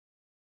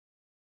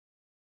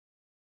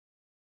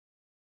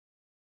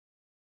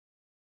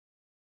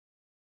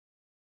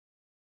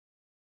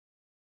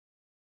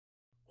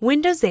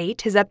Windows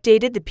 8 has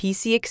updated the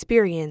PC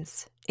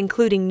experience,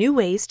 including new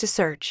ways to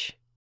search.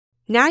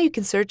 Now you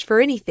can search for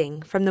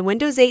anything from the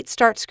Windows 8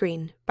 start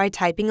screen by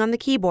typing on the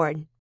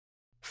keyboard.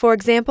 For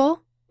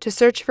example, to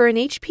search for an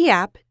HP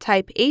app,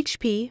 type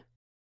HP,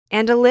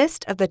 and a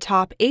list of the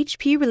top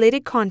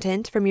HP-related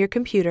content from your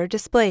computer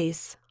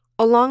displays,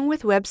 along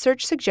with web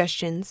search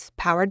suggestions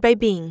powered by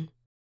Bing.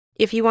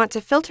 If you want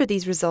to filter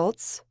these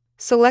results,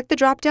 select the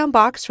drop-down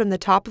box from the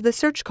top of the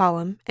search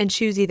column and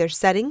choose either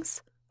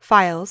Settings,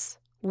 Files,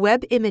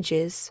 Web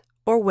Images,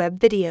 or Web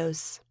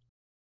Videos.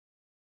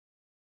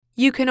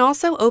 You can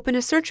also open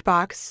a search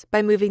box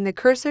by moving the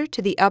cursor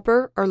to the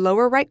upper or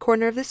lower right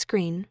corner of the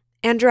screen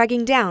and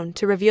dragging down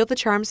to reveal the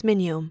Charms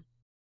menu.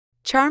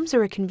 Charms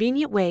are a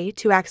convenient way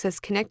to access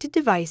connected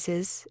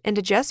devices and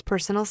adjust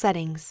personal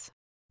settings.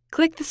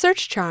 Click the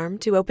search charm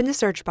to open the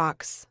search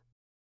box.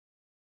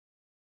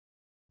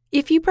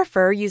 If you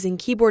prefer using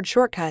keyboard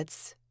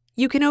shortcuts,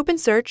 you can open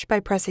search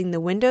by pressing the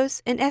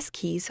Windows and S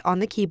keys on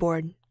the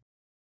keyboard.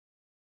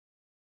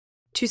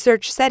 To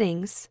search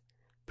settings,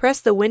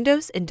 press the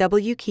Windows and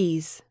W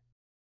keys.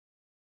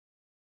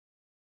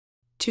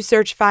 To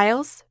search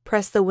files,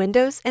 press the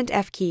Windows and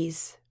F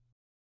keys.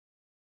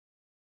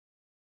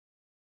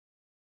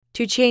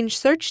 To change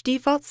search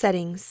default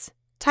settings,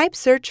 type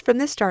Search from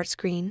the Start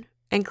screen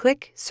and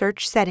click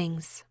Search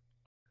Settings.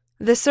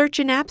 The Search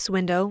in Apps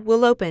window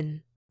will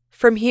open.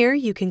 From here,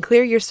 you can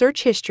clear your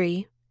search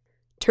history,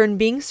 turn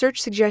Bing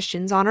search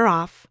suggestions on or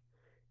off,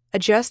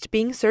 adjust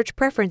Bing search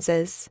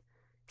preferences,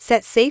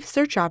 set safe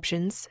search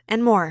options,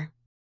 and more.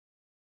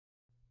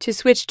 To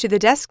switch to the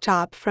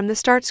desktop from the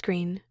Start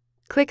screen,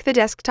 click the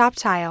Desktop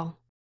tile.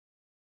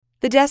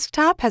 The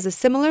desktop has a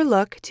similar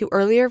look to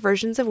earlier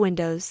versions of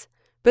Windows,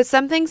 but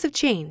some things have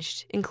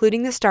changed,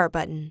 including the Start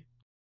button.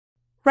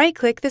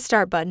 Right-click the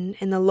Start button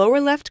in the lower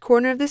left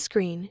corner of the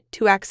screen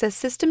to access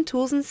system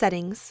tools and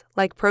settings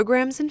like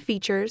Programs and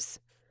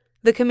Features,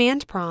 the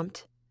command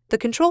prompt, the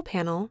control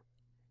panel,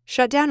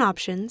 shutdown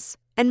options,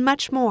 and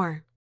much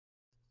more.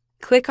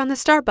 Click on the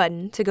Start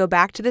button to go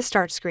back to the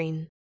Start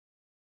screen.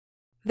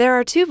 There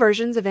are two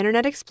versions of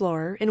Internet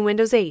Explorer in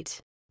Windows 8,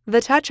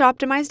 the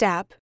Touch-Optimized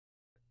app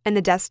and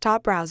the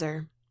desktop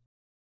browser.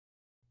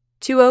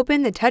 To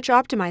open the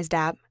Touch-Optimized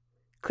app,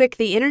 click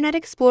the Internet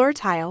Explorer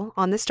tile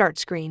on the Start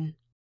screen.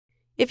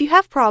 If you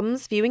have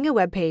problems viewing a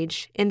web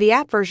page in the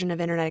app version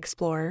of Internet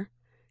Explorer,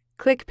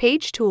 click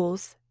Page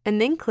Tools and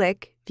then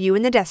click View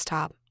in the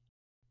Desktop.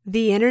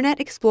 The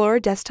Internet Explorer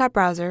desktop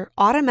browser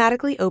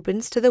automatically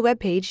opens to the web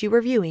page you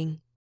are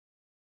viewing.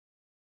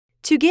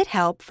 To get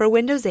help for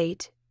Windows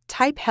 8,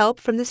 type Help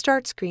from the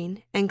Start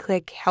screen and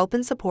click Help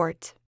and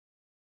Support.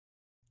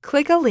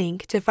 Click a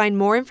link to find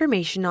more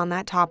information on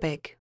that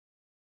topic.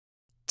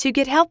 To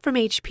get help from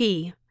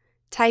HP,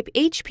 type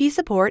HP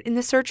Support in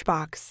the search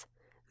box,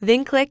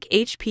 then click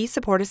HP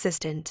Support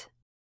Assistant.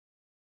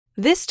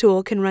 This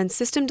tool can run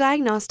system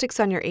diagnostics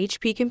on your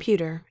HP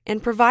computer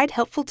and provide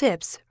helpful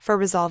tips for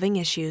resolving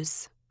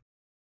issues.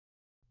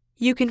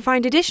 You can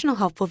find additional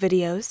helpful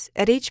videos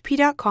at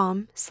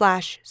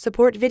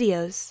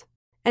hp.com/supportvideos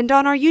and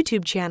on our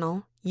YouTube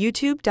channel,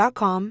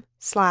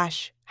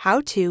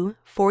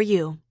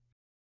 youtube.com/howto4u.